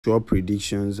sure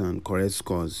predictions and correct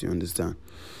scores, you understand.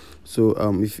 So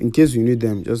if in case you need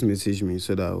them, just message me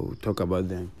so that we'll talk about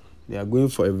them. They are going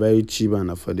for a very cheap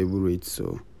and affordable rate.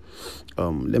 So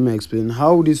let me explain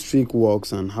how this trick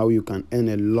works and how you can earn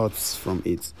a lot from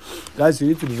it. Guys, you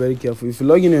need to be very careful. If you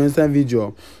log in your instant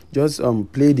video, just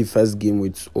play the first game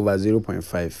with over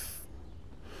 0.5.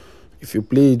 If you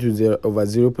play it with over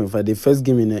 0.5, the first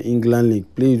game in the England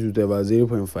league, play it with over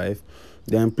 0.5.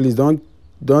 Then please don't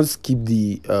skip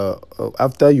the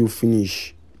after you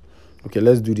finish. Okay,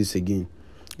 let's do this again.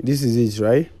 This is it,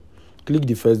 right? Click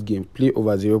the first game, play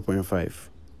over 0.5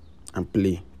 and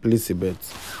place a bet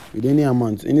with any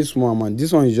amount, any small amount.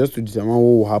 This one is just to determine what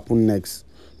will happen next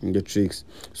in the tricks.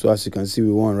 So as you can see,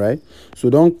 we won, right?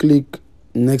 So don't click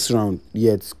next round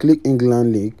yet. Click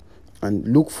England league and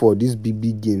look for these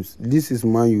big games. This is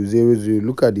Man U 0-0.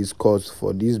 Look at the scores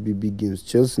for these big games.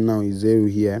 Chelsea now is 0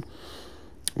 here.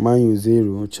 Man U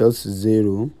 0, Chelsea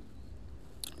 0,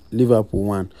 Liverpool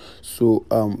 1. So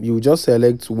you just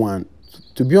select one.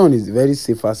 To be on the very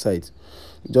safer side,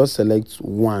 just select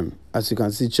one. As you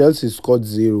can see, Chelsea scored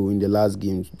 0 in the last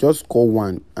game. Just score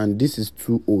 1, and this is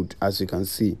too old. As you can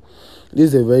see,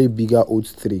 this is a very bigger old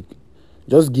streak.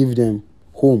 Just give them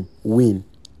home win.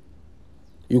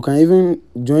 You can even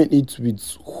join it with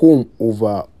home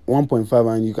over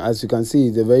 1.5, and as you can see,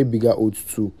 it's a very bigger odds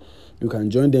too. You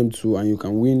can join them too, and you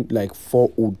can win like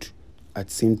 4 odds at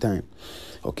the same time.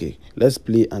 Okay, let's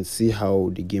play and see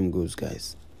how the game goes,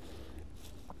 guys.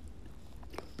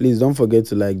 Please don't forget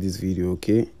to like this video,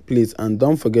 okay? Please, and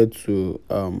don't forget to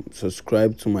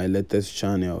subscribe to my latest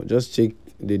channel. Just check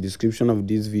the description of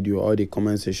this video or the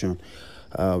comment section.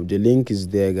 The link is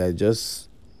there, guys.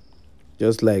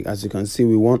 Just like as you can see,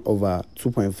 we won over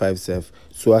 2.5 self.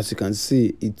 So as you can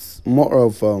see, it's more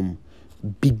of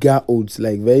bigger odds,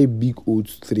 like very big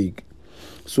odds trick.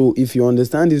 So if you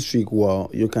understand this trick well,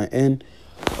 you can earn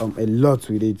a lot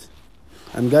with it.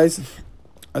 And guys,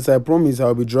 as I promised,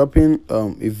 I'll be dropping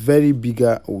a very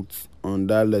bigger odds on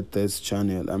that latest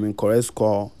channel. I mean, correct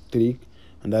score trick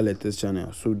on that latest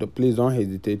channel. So please don't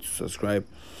hesitate to subscribe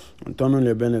and turn on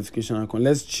your bell notification icon.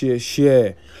 Let's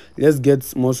share. Let's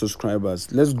get more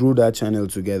subscribers. Let's grow that channel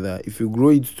together. If you grow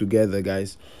it together,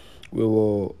 guys, we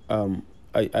will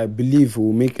I believe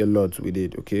we'll make a lot with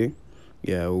it. Okay,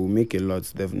 yeah, we'll make a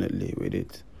lot definitely with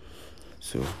it.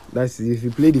 So that's it. If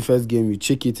you play the first game, you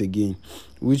check it again.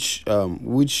 Which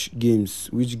game?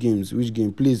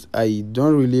 Please, I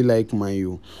don't really like Man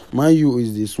U. Man U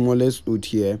is the smallest odd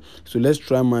here. So let's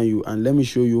try Man U, and let me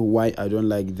show you why I don't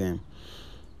like them.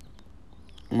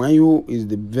 Man U is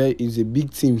a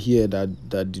big team here that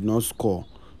did not score.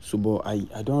 So but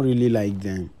I don't really like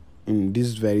them in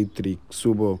this very trick.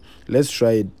 So but let's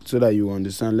try it so that you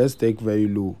understand. Let's take very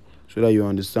low so that you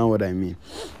understand what I mean.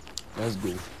 Let's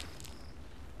go.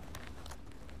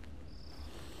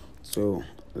 So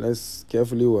let's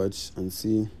carefully watch and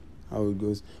see how it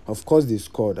goes. Of course they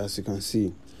scored, as you can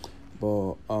see,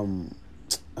 but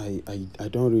I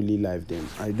don't really like them.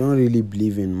 I don't really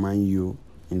believe in Man U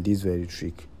in this very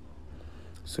trick.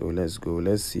 So let's go.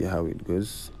 Let's see how it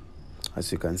goes.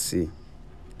 As you can see,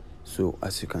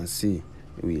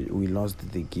 we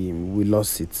lost the game. We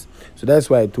lost it. So that's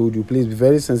why I told you, please be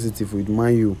very sensitive with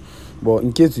Man U. But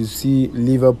in case you see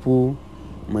Liverpool,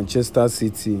 Manchester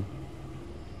City,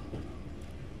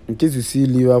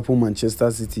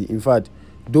 Manchester City, in fact,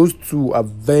 those two are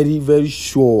very, very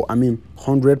sure. I mean,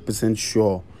 100%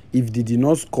 sure. If they did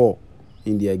not score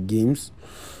in their games,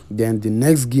 then the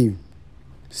next game,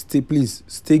 please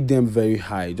stake them very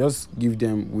high. Just give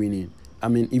them winning. I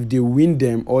mean, if they win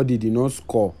them or they did not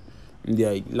score in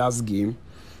their last game,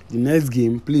 the next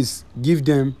game, please give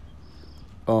them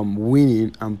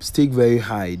winning and stake very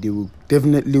high. They will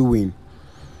definitely win.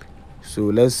 So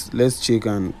let's check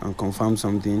and confirm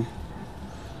something.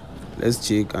 Let's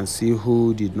check and see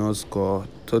who did not score.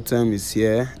 Tottenham is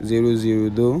here,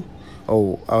 0-0 though.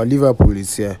 Oh, our Liverpool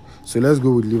is here. So let's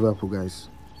go with Liverpool, guys.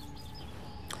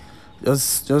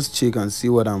 Just check and see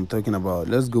what I'm talking about.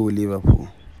 Let's go with Liverpool.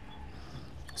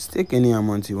 Stake any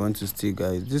amount you want to stake,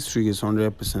 guys. This trick is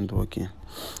 100% working.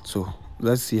 So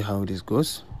let's see how this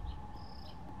goes.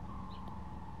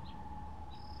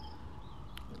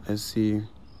 Let's see.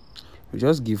 We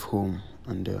just give home,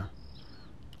 and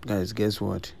guys, guess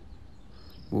what?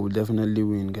 We will definitely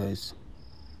win, guys.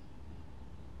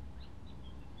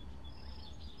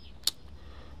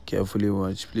 Carefully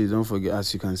watch. Please don't forget.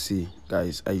 As you can see,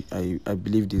 guys, I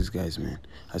believe these guys, man.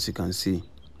 As you can see,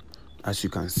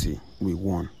 we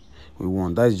won.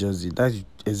 That's just it. That's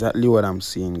exactly what I'm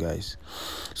seeing, guys.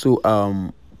 So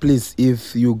please,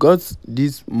 if you got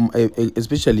this,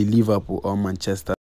 especially Liverpool or Manchester